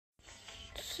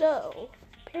So,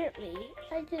 apparently,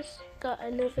 I just got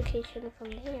a notification from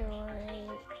the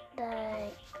airline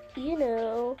that,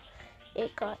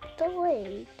 it got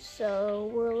delayed. So,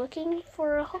 we're looking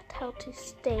for a hotel to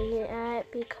stay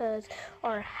at because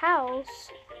our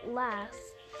house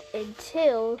lasts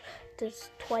until the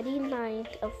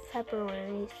 29th of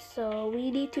February. So,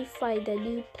 we need to find a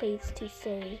new place to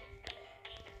stay.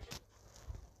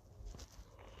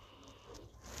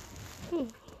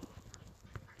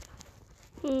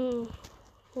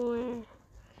 Where?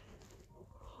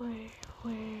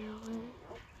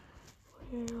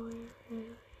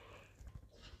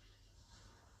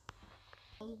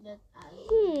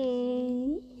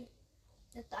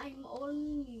 That I'm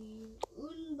only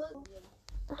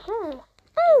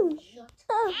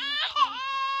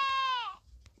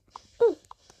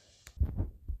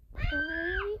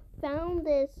I found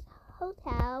this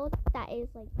hotel that is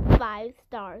like 5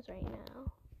 stars right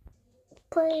now.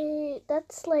 But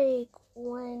that's like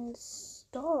 1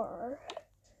 star.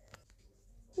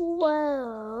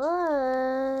 Whoa.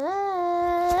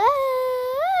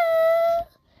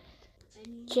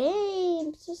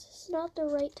 James, this is not the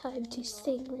right time to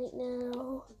sing right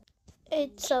now.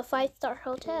 It's a 5-star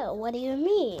hotel. What do you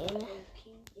mean?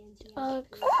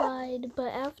 Fine,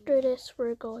 but after this,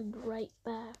 we're going right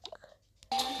back.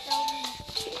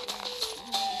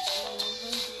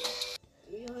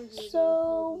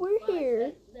 So, we're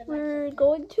here. We're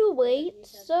going to wait,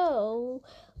 so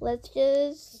let's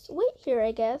just wait here,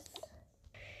 I guess.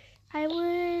 I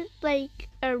would like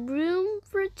a room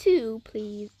for 2,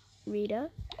 please,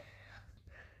 Rita.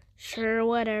 Sure,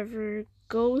 whatever.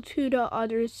 Go to the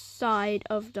other side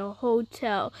of the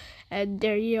hotel, and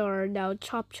there you are. Now,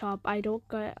 chop chop. I don't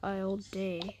got all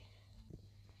day.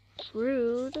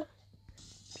 Rude.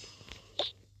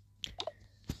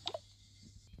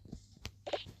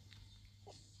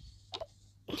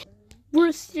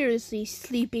 We're seriously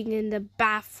sleeping in the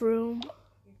bathroom.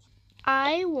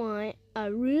 I want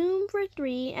a room for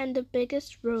 3 and the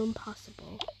biggest room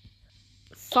possible.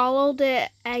 Follow the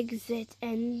exit,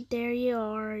 and there you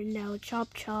are. Now,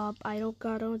 chop chop. I don't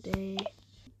got all day.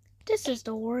 This is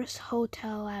the worst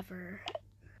hotel ever.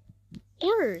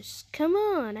 Worse. Come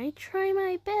on, I try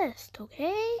my best,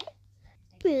 okay?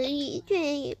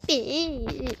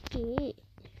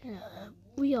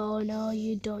 We all know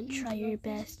you don't try your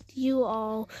best. You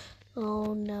all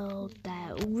know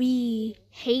that we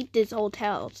hate this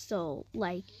hotel, so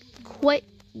quit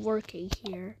working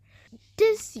here.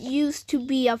 This used to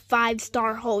be a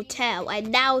 5-star hotel,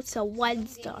 and now it's a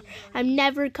 1-star. I'm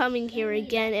never coming here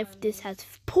again if this has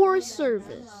poor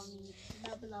service.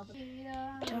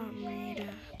 Dumb Rita,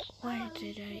 why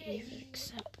did I even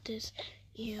accept this?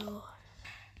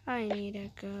 I need to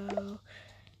go.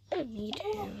 Me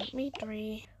 2, me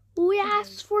 3. We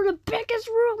asked for the biggest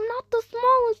room, not the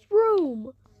smallest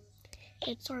room.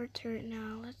 It's our turn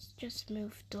now. Let's just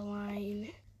move the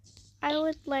line. I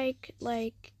would like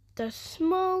the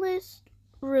smallest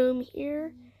room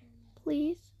here,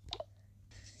 please.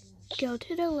 Go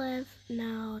to the left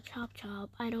now, chop chop.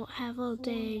 I don't have all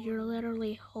day. You're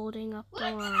literally holding up the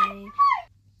line.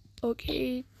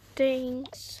 Okay,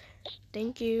 thanks.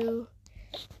 Thank you.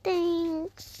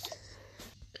 Thanks.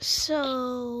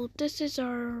 So, this is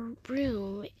our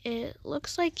room. It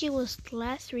looks like it was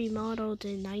last remodeled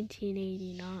in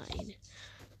 1989.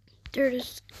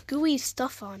 There's gooey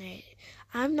stuff on it.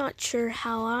 I'm not sure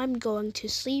how I'm going to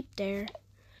sleep there.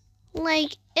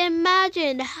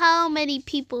 Imagine how many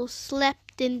people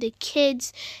slept in the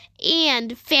kids'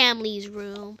 and family's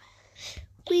room.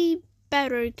 We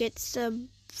better get some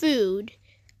food.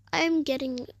 I'm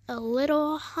getting a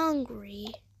little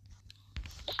hungry.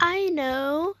 I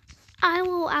know. I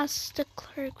will ask the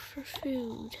clerk for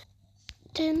food.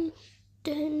 Dun,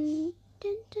 dun,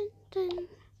 dun, dun, dun.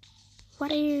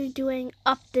 What are you doing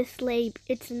up this late?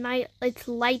 It's night. It's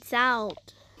lights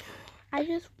out. I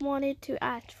just wanted to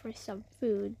ask for some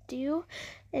food. Do you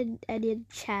and any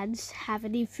chance have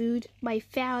any food? My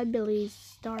family's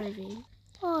starving.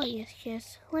 Oh,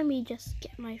 yes. Let me just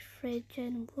get my fridge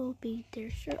and we'll be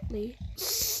there shortly.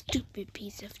 Stupid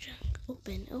piece of junk.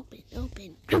 Open.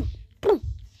 Boom, boom,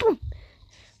 boom.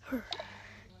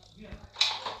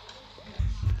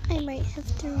 I might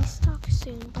have to restock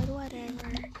soon, but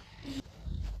whatever.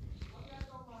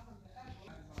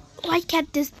 Why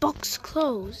can't this box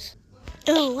close?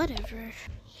 Oh, whatever.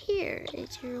 Here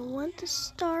is your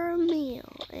 1-star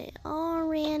meal. It all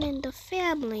ran in the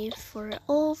family for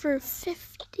over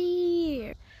 50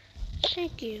 years.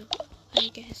 Thank you, I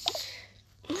guess.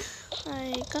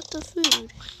 I got the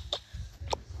food.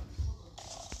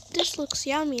 This looks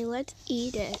yummy. Let's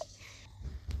eat it.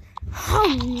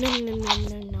 Nom nom nom nom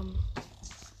nom nom.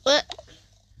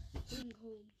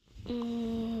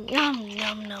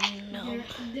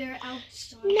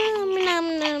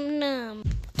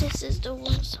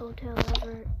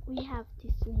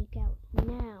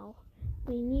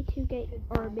 to get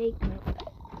our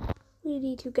makeup. We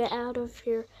need to get out of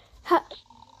here. Ha!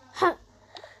 Ha!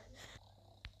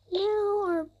 Now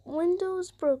our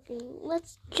window's broken.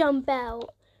 Let's jump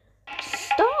out.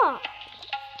 Stop!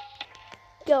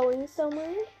 Going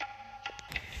somewhere?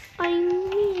 I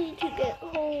need to get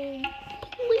home.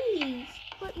 Please,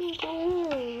 let me go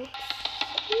home.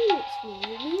 Excuse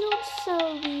me, we don't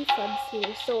sell refunds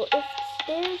here, so if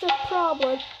there's a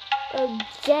problem,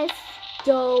 just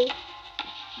go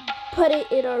put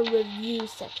it in our review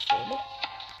section.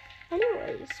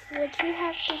 Anyways, what you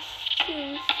have to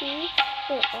see,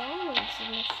 they're always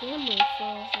in the family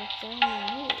for the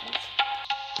family needs.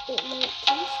 It might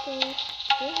taste good,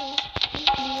 yeah,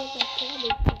 near the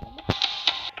family club.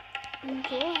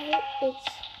 But it's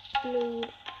made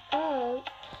of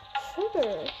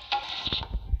sugar.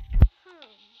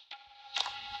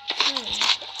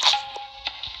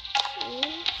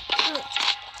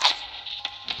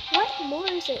 What more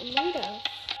is it made of?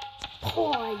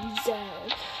 Poison.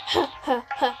 Ha ha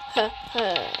ha ha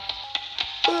ha.